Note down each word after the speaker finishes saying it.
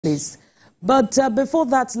Please. But before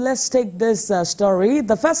that, let's take this story.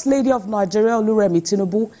 The First Lady of Nigeria, Oluremi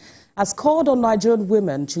Tinubu, has called on Nigerian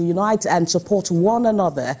women to unite and support one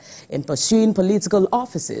another in pursuing political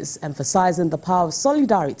offices, emphasizing the power of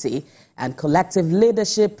solidarity and collective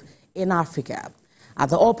leadership in Africa. At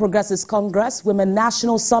the All Progressives Congress Women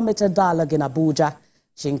National Summit and Dialogue in Abuja,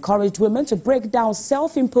 she encouraged women to break down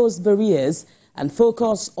self-imposed barriers and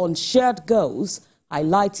focus on shared goals,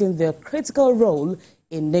 highlighting their critical role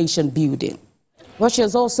in nation building. Well, she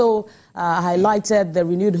has also highlighted the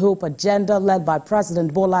renewed hope agenda led by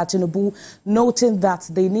President Bola Tinubu, noting that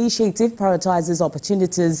the initiative prioritizes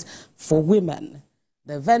opportunities for women.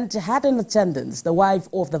 The event had in attendance the wife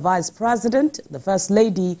of the Vice President, the First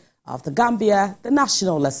Lady of the Gambia, the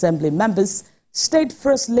National Assembly members, State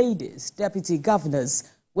First Ladies, Deputy Governors,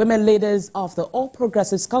 women leaders of the All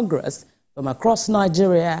Progressives Congress from across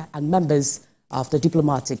Nigeria, and members of the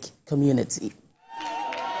diplomatic community.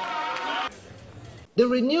 The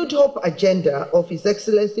renewed hope agenda of His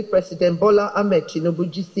Excellency President Bola Ahmed Tinubu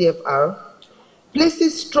GCFR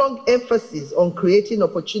places strong emphasis on creating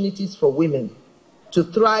opportunities for women to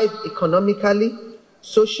thrive economically,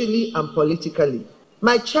 socially, and politically.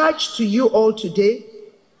 My charge to you all today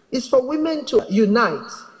is for women to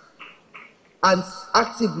unite and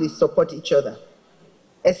actively support each other,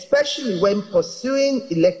 especially when pursuing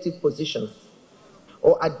elective positions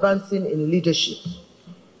or advancing in leadership.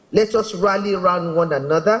 Let us rally around one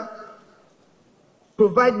another,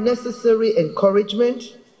 provide necessary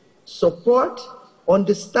encouragement, support,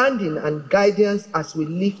 understanding, and guidance as we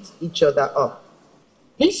lift each other up.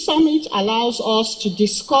 This summit allows us to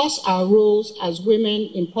discuss our roles as women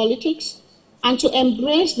in politics and to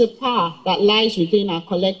embrace the power that lies within our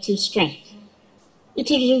collective strength.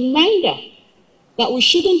 It is a reminder that we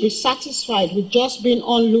shouldn't be satisfied with just being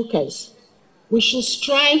onlookers. We should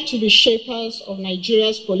strive to be shapers of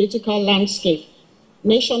Nigeria's political landscape,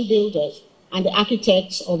 nation builders, and the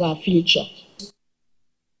architects of our future.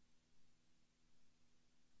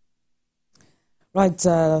 Right,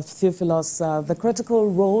 Theophilus, the critical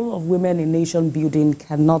role of women in nation building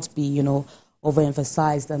cannot be,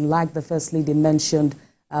 overemphasized. And like the First Lady mentioned,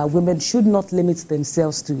 women should not limit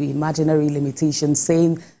themselves to imaginary limitations,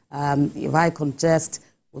 saying, if I contest,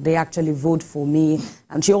 will they actually vote for me?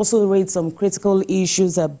 And she also raised some critical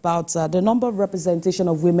issues about the number of representation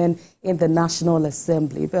of women in the National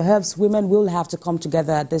Assembly. Perhaps women will have to come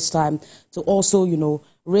together at this time to also,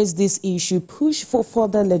 raise this issue, push for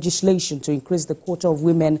further legislation to increase the quota of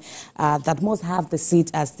women that must have the seat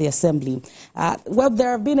as the Assembly. Well,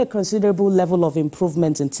 there have been a considerable level of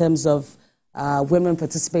improvement in terms of women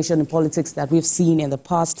participation in politics that we've seen in the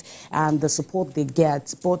past and the support they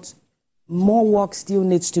get, but more work still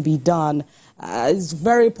needs to be done. It's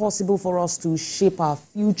very possible for us to shape our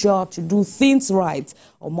future, to do things right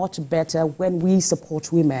or much better when we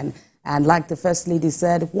support women. And like the First Lady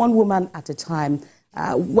said, one woman at a time.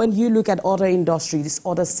 When you look at other industries,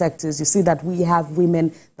 other sectors, you see that we have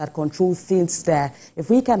women that control things there. If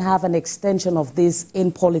we can have an extension of this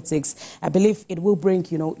in politics, I believe it will bring,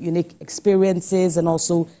 unique experiences and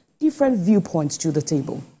also different viewpoints to the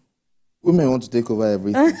table. Women want to take over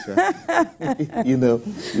everything.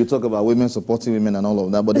 You talk about women supporting women and all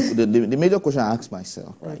of that, but the major question I ask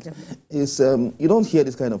myself, right, is you don't hear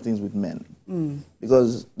these kind of things with men,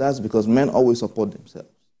 because men always support themselves,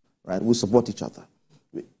 right? We support each other.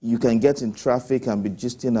 You can get in traffic and be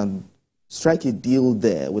gisting and strike a deal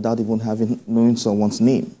there without even knowing someone's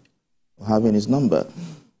name or having his number.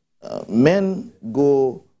 Men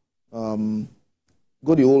go the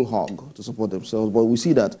whole hog to support themselves, but we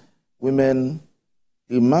see that women,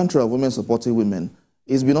 the mantra of women supporting women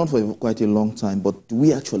has been on for quite a long time, but do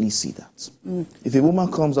we actually see that? If a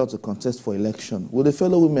woman comes out to contest for election, will the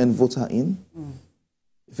fellow women vote her in?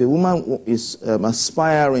 If a woman is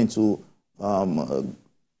aspiring to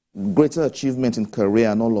greater achievement in career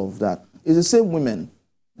and all of that, it's the same women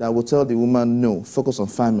that will tell the woman, no, focus on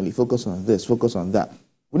family, focus on this, focus on that.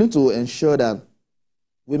 We need to ensure that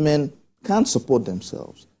women can support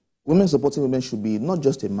themselves. Women supporting women should be not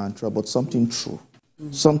just a mantra, but something true.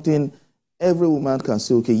 Something every woman can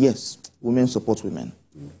say, okay, yes, women support women.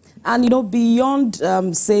 And, beyond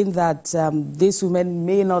saying that these women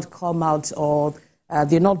may not come out or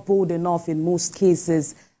they're not bold enough in most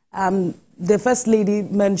cases, the First Lady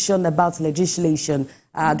mentioned about legislation.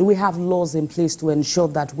 Do we have laws in place to ensure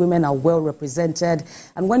that women are well represented?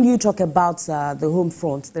 And when you talk about the home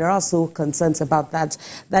front, there are also concerns about that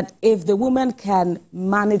if the woman can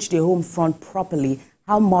manage the home front properly,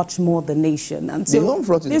 how much more the nation. And so the home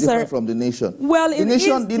front is different from the nation. Well, the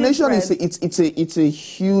nation is it's a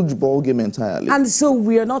huge ballgame entirely. And so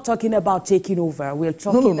we are not talking about taking over. We're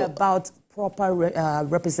talking about proper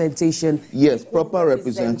representation. Yes, proper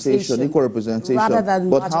representation, equal representation. Rather than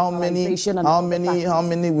but how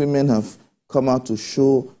many women have come out to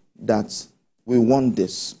show that we want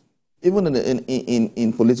this? Even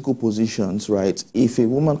in political positions, right? If a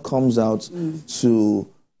woman comes out to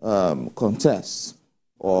contest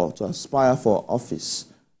or to aspire for office,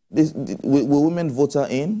 will women vote her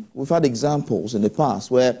in? We've had examples in the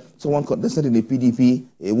past where someone contested in the PDP,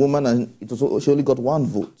 a woman, and she only got one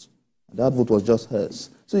vote. That vote was just hers.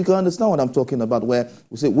 So you can understand what I'm talking about, where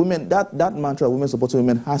we say women, that mantra, women supporting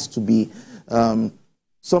women, has to be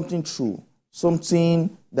something true,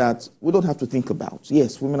 something that we don't have to think about.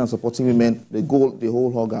 Yes, women are supporting women, the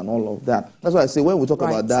whole hog and all of that. That's why I say when we talk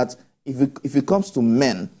about that, if it comes to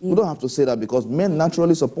men, we don't have to say that because men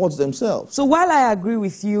naturally support themselves. So while I agree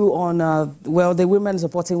with you on, the women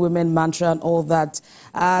supporting women mantra and all that,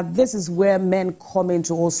 this is where men come in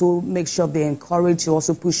to also make sure they encourage, to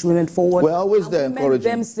also push women forward. We're always there encouraging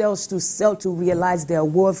themselves to realize their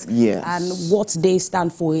worth and what they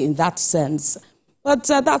stand for in that sense. But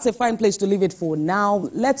that's a fine place to leave it for now.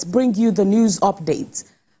 Let's bring you the news update.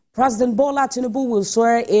 President Bola Tinubu will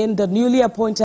swear in the newly appointed